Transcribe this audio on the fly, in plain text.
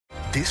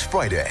This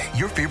Friday,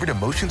 your favorite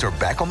emotions are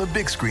back on the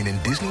big screen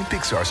in Disney and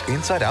Pixar's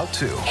Inside Out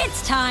 2.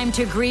 It's time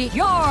to greet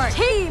your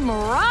Team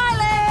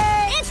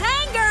Riley. It's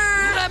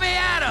anger. Let me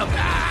at him.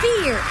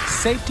 Fear.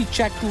 Safety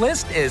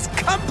checklist is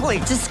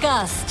complete.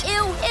 Disgust.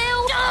 Ew.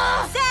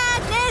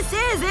 Sadness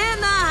is in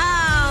the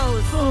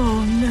house.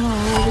 Oh, no.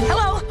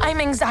 Hello, I'm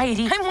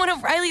anxiety. I'm one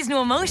of Riley's new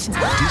emotions.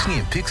 Disney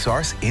and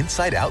Pixar's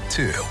Inside Out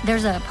 2.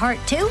 There's a part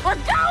 2? We're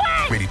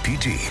going! Rated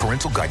PG.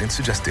 Parental guidance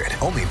suggested.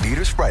 Only in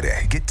theaters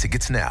Friday. Get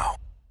tickets now.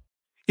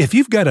 If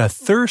you've got a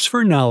thirst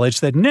for knowledge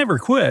that never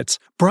quits,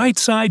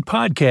 Brightside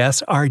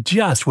Podcasts are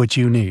just what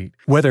you need.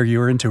 Whether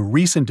you're into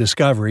recent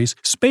discoveries,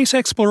 space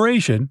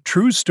exploration,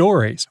 true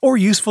stories, or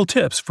useful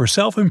tips for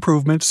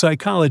self-improvement,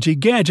 psychology,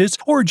 gadgets,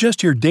 or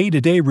just your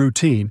day-to-day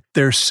routine,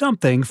 there's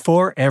something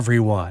for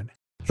everyone.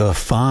 The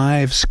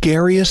 5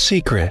 Scariest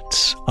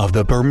Secrets of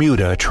the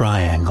Bermuda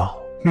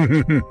Triangle.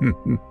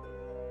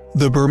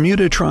 The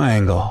Bermuda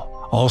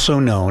Triangle, also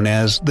known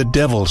as the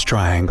Devil's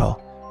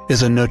Triangle,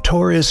 is a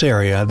notorious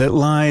area that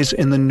lies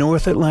in the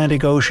North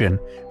Atlantic Ocean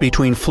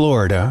between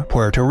Florida,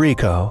 Puerto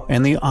Rico,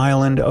 and the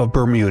island of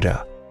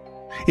Bermuda.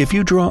 If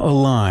you draw a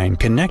line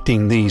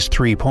connecting these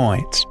 3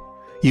 points,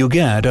 you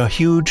get a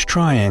huge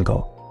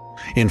triangle.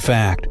 In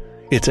fact,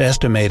 it's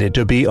estimated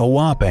to be a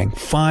whopping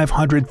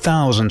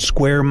 500,000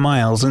 square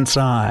miles in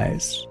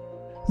size.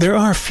 There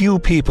are few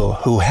people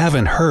who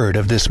haven't heard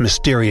of this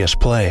mysterious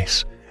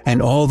place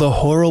and all the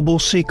horrible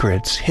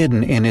secrets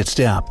hidden in its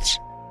depths.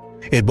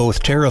 It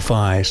both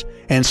terrifies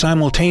and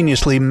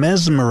simultaneously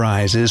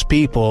mesmerizes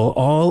people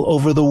all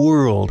over the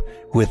world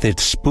with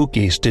its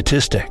spooky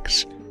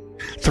statistics.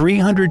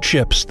 300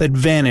 ships that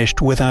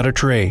vanished without a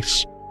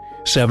trace,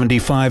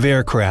 75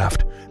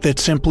 aircraft that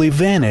simply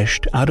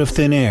vanished out of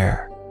thin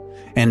air,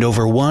 and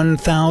over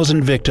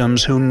 1,000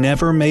 victims who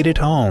never made it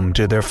home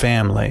to their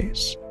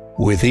families.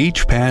 With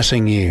each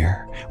passing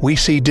year, we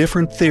see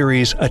different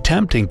theories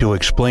attempting to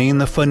explain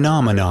the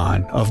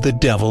phenomenon of the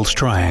Devil's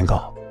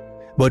Triangle.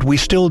 But we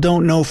still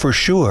don't know for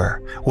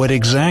sure what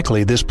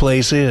exactly this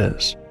place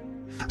is.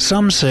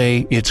 Some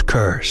say it's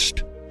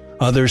cursed.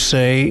 Others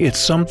say it's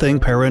something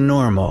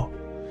paranormal.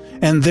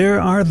 And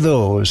there are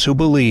those who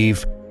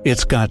believe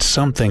it's got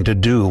something to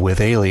do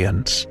with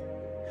aliens.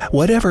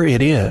 Whatever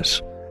it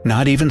is,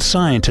 not even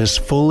scientists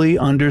fully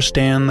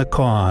understand the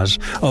cause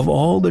of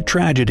all the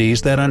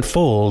tragedies that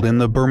unfold in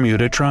the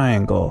Bermuda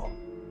Triangle.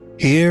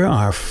 Here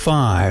are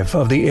 5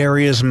 of the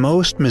area's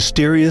most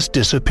mysterious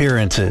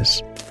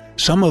disappearances.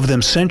 Some of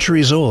them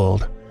centuries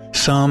old,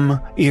 some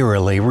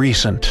eerily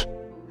recent.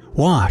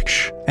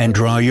 Watch and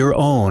draw your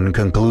own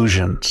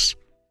conclusions.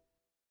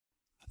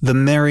 The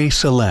Mary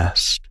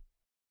Celeste.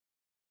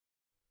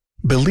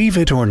 Believe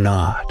it or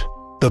not,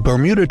 the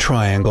Bermuda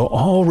Triangle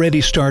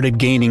already started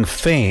gaining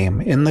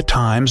fame in the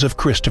times of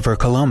Christopher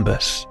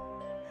Columbus.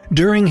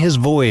 During his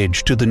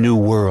voyage to the New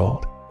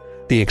World,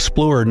 the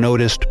explorer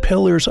noticed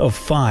pillars of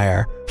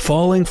fire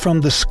falling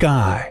from the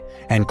sky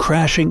and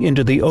crashing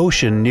into the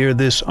ocean near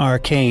this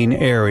arcane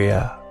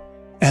area.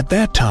 At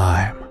that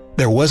time,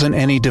 there wasn't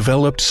any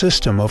developed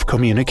system of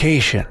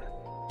communication,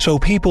 so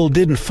people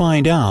didn't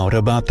find out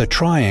about the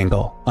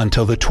triangle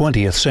until the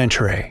 20th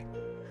century.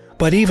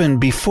 But even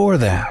before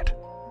that,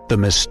 the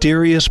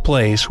mysterious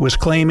place was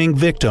claiming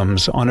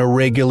victims on a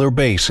regular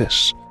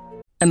basis.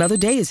 Another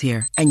day is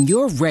here, and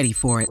you're ready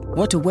for it.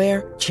 What to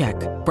wear? Check.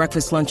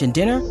 Breakfast, lunch, and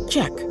dinner?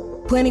 Check.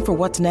 Planning for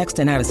what's next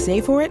and how to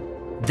save for it?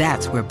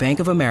 That's where Bank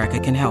of America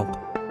can help.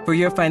 For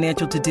your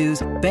financial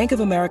to-dos, Bank of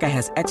America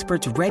has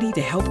experts ready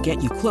to help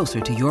get you closer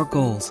to your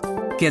goals.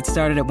 Get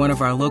started at one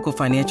of our local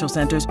financial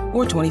centers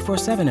or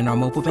 24/7 in our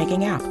mobile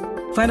banking app.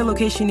 Find a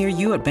location near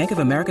you at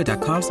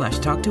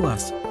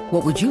bankofamerica.com/talktous.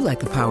 What would you like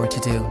the power to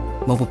do?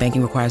 Mobile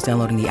banking requires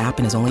downloading the app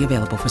and is only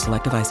available for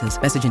select devices.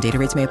 Message and data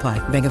rates may apply.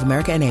 Bank of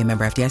America N.A.,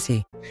 member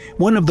FDIC.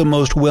 One of the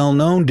most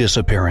well-known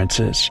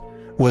disappearances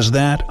was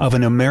that of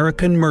an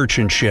American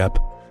merchant ship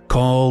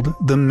called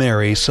the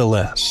Mary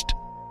Celeste.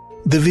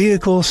 The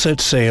vehicle set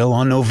sail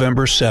on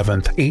November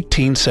 7,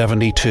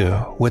 1872,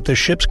 with the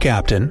ship's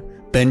captain,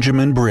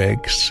 Benjamin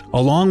Briggs,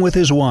 along with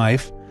his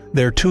wife,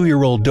 their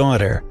 2-year-old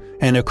daughter,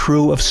 and a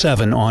crew of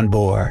 7 on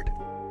board.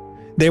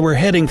 They were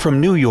heading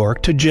from New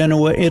York to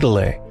Genoa,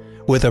 Italy,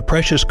 with a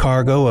precious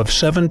cargo of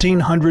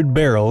 1,700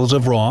 barrels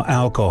of raw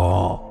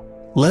alcohol.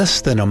 Less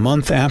than a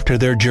month after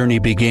their journey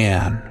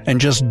began, and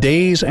just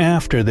days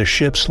after the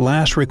ship's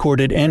last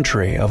recorded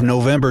entry of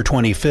November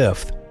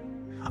 25th,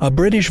 a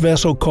British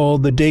vessel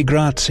called the De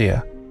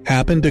Grazia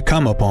happened to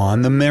come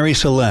upon the Mary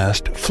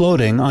Celeste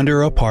floating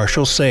under a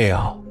partial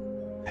sail.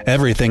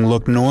 Everything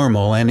looked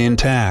normal and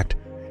intact,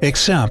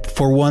 except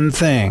for one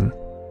thing.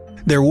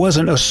 There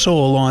wasn't a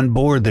soul on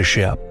board the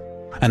ship,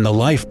 and the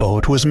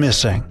lifeboat was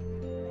missing.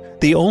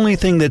 The only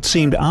thing that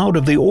seemed out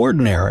of the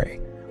ordinary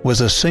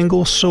was a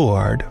single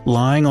sword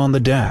lying on the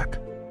deck.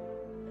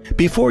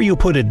 Before you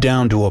put it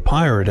down to a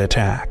pirate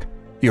attack,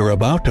 you're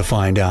about to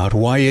find out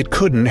why it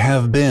couldn't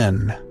have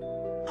been.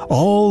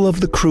 All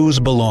of the crew's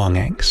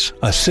belongings,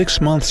 a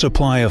 6-month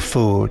supply of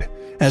food,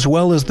 as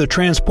well as the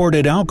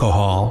transported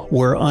alcohol,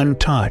 were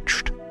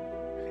untouched.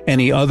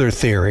 Any other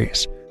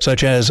theories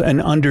such as an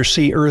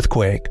undersea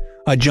earthquake,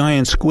 a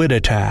giant squid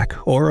attack,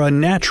 or a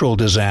natural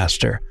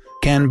disaster,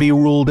 can be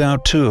ruled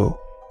out too,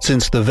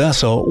 since the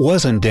vessel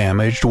wasn't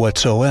damaged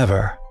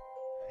whatsoever.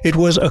 It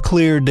was a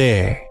clear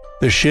day.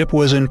 The ship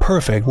was in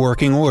perfect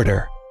working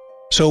order.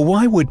 So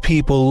why would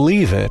people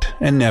leave it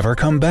and never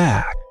come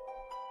back?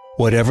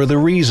 Whatever the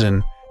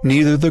reason,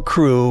 neither the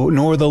crew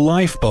nor the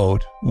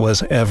lifeboat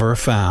was ever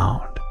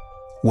found.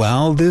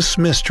 While this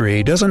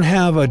mystery doesn't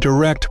have a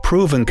direct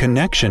proven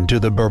connection to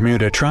the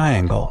Bermuda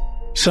Triangle,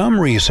 some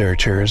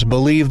researchers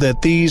believe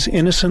that these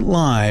innocent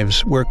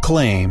lives were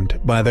claimed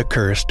by the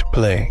cursed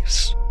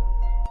place.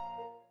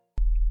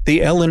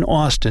 The Ellen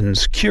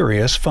Austin's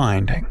curious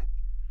finding.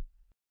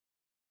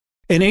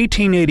 In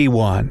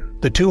 1881,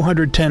 the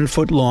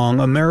 210-foot-long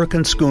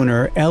American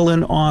schooner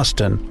Ellen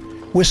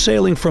Austin was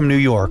sailing from New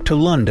York to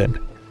London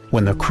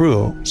when the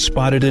crew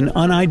spotted an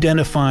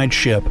unidentified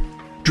ship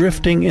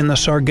drifting in the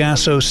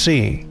Sargasso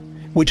Sea,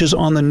 which is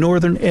on the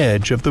northern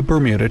edge of the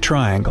Bermuda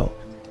Triangle.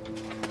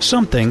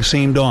 Something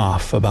seemed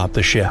off about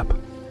the ship,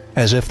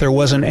 as if there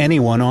wasn't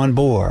anyone on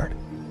board.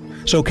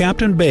 So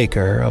Captain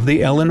Baker of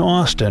the Ellen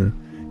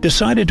Austin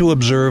decided to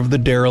observe the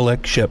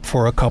derelict ship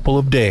for a couple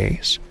of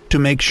days to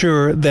make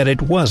sure that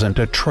it wasn't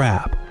a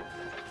trap.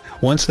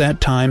 Once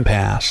that time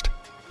passed,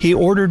 he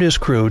ordered his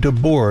crew to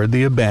board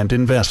the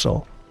abandoned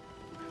vessel.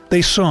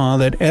 They saw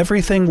that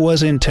everything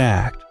was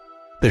intact.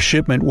 The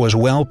shipment was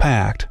well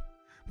packed,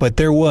 but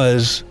there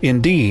was,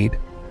 indeed,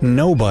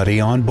 nobody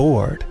on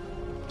board.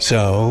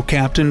 So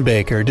Captain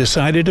Baker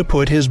decided to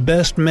put his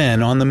best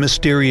men on the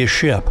mysterious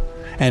ship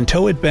and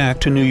tow it back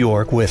to New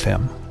York with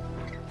him.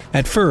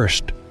 At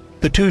first,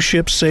 the two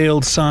ships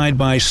sailed side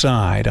by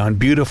side on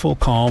beautiful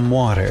calm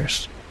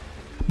waters.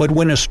 But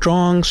when a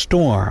strong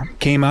storm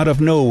came out of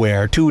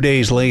nowhere 2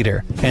 days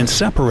later and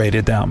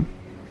separated them,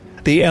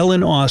 the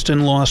Ellen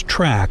Austin lost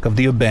track of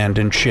the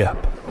abandoned ship.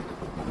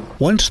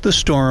 Once the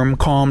storm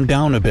calmed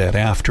down a bit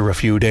after a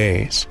few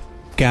days,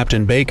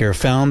 Captain Baker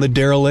found the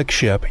derelict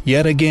ship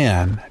yet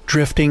again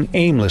drifting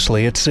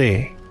aimlessly at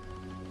sea.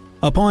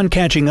 Upon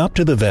catching up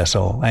to the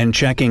vessel and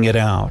checking it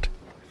out,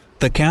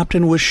 the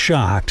captain was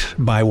shocked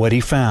by what he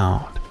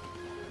found.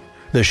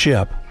 The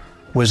ship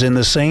was in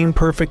the same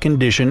perfect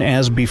condition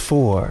as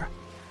before,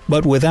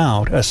 but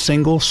without a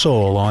single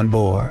soul on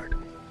board.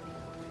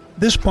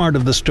 This part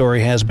of the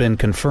story has been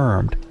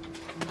confirmed,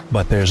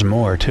 but there's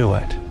more to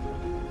it.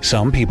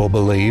 Some people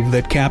believe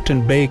that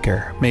Captain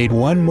Baker made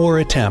one more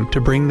attempt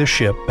to bring the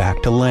ship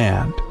back to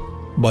land,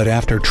 but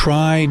after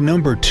try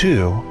number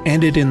 2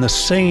 ended in the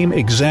same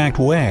exact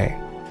way.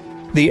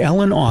 The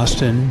Ellen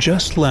Austin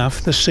just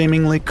left the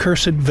seemingly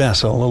cursed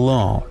vessel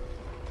alone.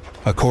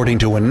 According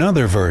to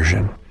another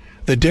version,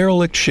 the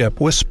derelict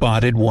ship was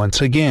spotted once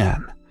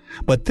again,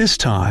 but this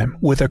time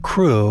with a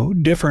crew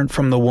different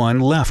from the one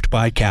left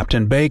by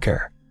Captain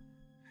Baker.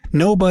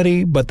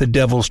 Nobody but the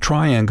Devil's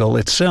Triangle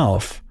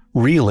itself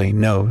really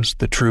knows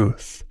the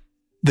truth.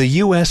 The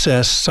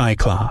USS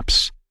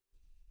Cyclops.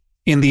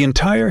 In the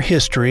entire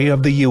history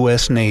of the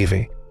U.S.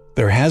 Navy,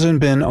 there hasn't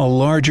been a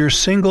larger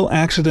single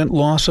accident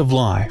loss of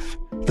life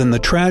than the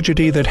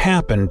tragedy that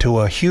happened to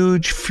a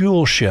huge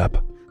fuel ship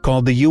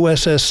called the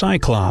USS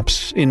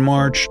Cyclops in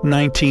March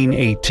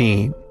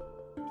 1918.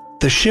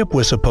 The ship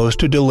was supposed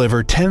to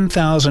deliver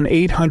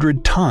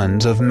 10,800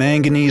 tons of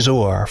manganese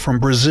ore from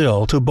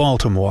Brazil to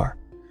Baltimore,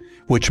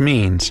 which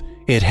means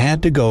it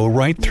had to go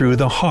right through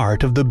the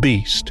heart of the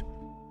beast.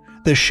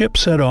 The ship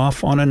set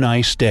off on a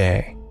nice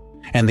day,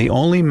 and the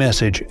only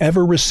message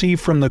ever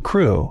received from the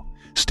crew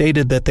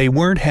stated that they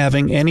weren't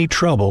having any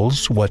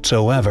troubles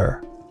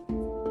whatsoever.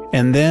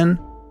 And then,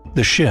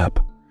 the ship,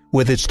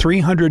 with its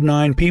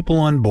 309 people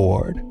on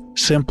board,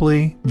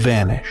 simply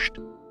vanished.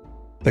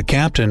 The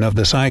captain of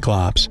the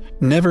Cyclops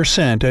never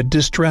sent a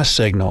distress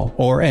signal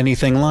or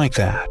anything like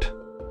that.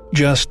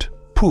 Just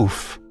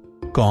poof,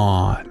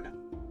 gone.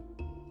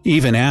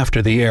 Even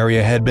after the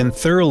area had been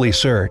thoroughly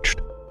searched,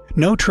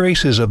 no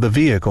traces of the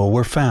vehicle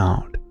were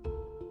found.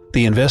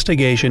 The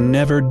investigation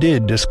never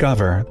did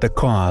discover the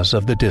cause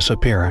of the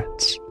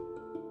disappearance.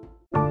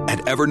 At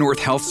Evernorth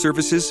Health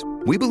Services,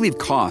 we believe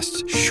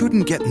costs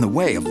shouldn't get in the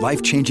way of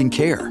life-changing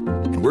care,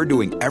 and we're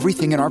doing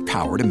everything in our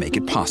power to make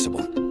it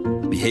possible.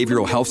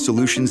 Behavioral health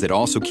solutions that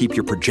also keep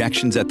your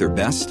projections at their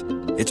best?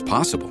 It's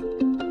possible.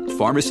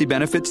 Pharmacy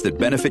benefits that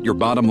benefit your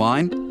bottom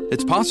line?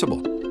 It's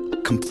possible.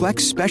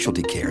 Complex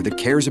specialty care that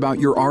cares about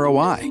your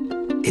ROI?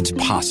 It's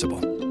possible.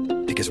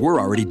 Because we're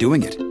already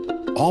doing it.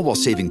 All while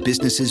saving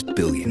businesses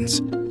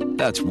billions.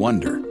 That's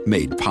Wonder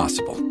made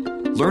possible.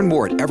 Learn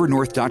more at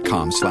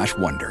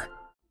evernorth.com/wonder.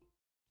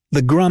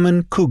 The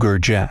Grumman Cougar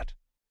Jet.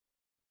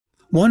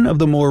 One of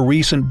the more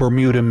recent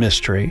Bermuda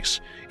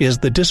mysteries is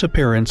the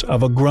disappearance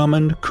of a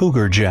Grumman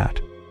Cougar jet.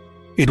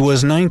 It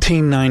was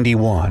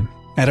 1991,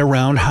 at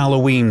around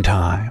Halloween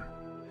time.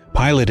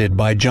 Piloted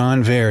by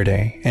John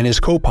Verde and his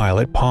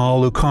co-pilot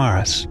Paul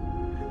Lucaris,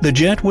 the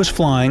jet was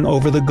flying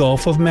over the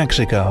Gulf of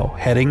Mexico,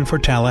 heading for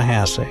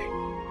Tallahassee.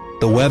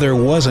 The weather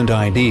wasn't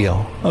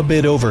ideal, a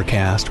bit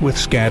overcast with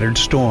scattered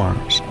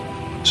storms.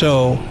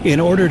 So, in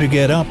order to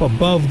get up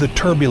above the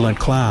turbulent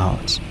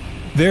clouds,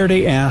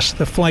 Verde asked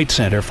the Flight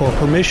Center for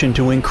permission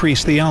to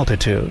increase the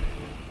altitude.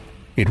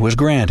 It was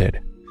granted,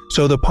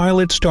 so the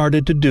pilot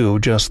started to do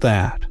just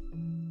that.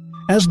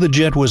 As the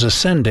jet was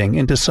ascending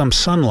into some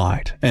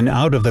sunlight and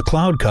out of the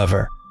cloud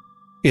cover,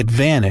 it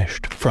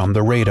vanished from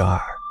the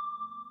radar.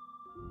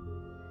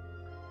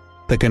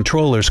 The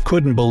controllers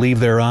couldn't believe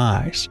their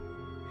eyes.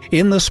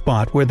 In the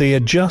spot where they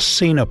had just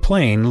seen a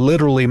plane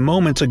literally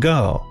moments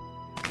ago,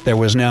 there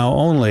was now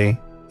only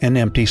an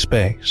empty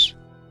space.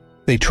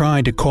 They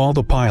tried to call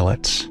the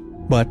pilots,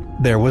 but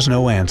there was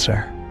no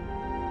answer.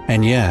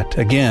 And yet,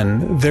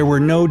 again, there were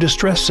no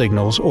distress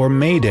signals or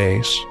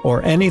maydays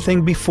or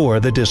anything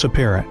before the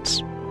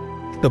disappearance.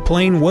 The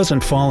plane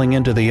wasn't falling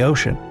into the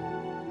ocean.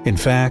 In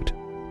fact,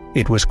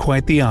 it was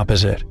quite the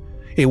opposite.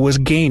 It was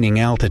gaining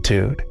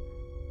altitude.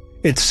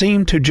 It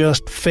seemed to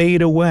just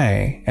fade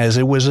away as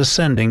it was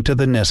ascending to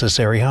the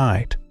necessary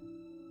height.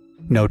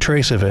 No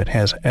trace of it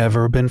has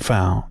ever been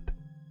found.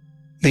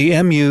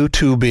 The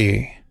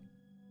MU-2B.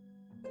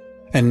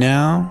 And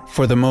now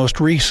for the most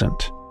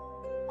recent.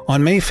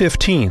 On May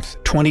 15,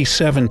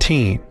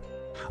 2017,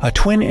 a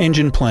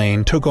twin-engine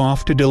plane took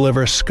off to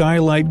deliver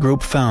Skylight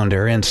Group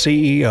founder and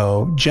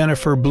CEO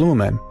Jennifer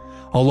Blumen,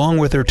 along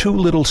with her two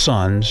little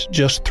sons,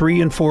 just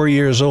 3 and 4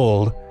 years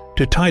old,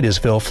 to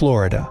Titusville,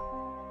 Florida.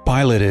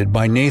 Piloted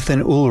by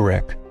Nathan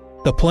Ulrich,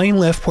 the plane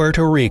left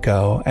Puerto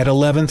Rico at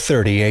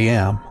 11:30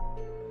 a.m.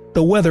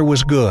 The weather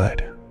was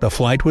good, the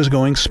flight was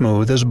going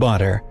smooth as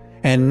butter,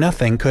 and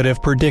nothing could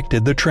have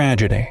predicted the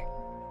tragedy.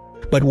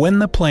 But when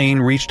the plane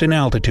reached an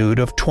altitude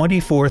of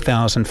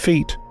 24,000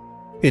 feet,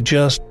 it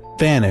just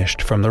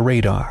vanished from the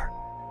radar.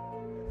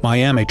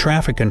 Miami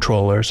traffic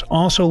controllers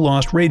also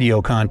lost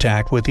radio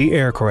contact with the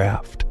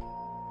aircraft.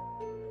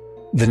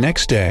 The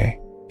next day,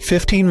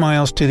 15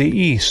 miles to the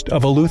east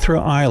of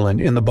Eleuthera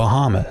Island in the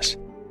Bahamas,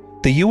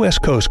 the U.S.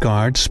 Coast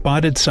Guard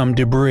spotted some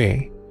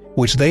debris,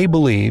 which they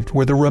believed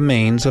were the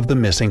remains of the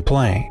missing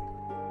plane.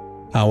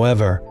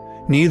 However,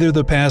 neither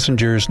the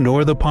passengers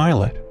nor the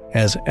pilot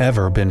has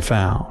ever been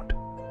found.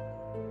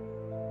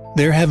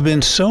 There have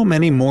been so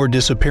many more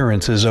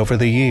disappearances over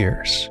the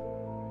years.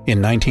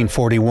 In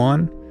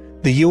 1941,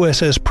 the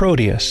USS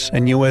Proteus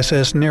and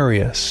USS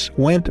Nereus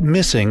went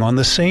missing on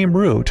the same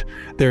route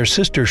their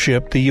sister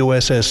ship, the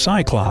USS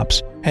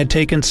Cyclops, had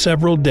taken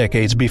several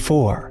decades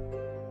before.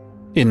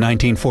 In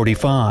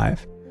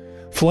 1945,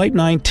 Flight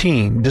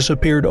 19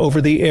 disappeared over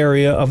the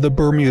area of the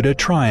Bermuda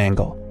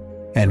Triangle,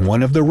 and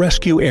one of the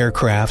rescue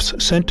aircrafts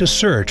sent to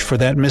search for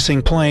that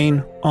missing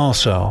plane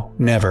also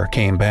never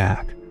came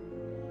back.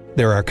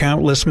 There are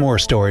countless more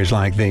stories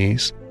like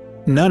these,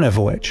 none of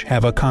which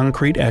have a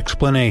concrete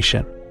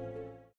explanation.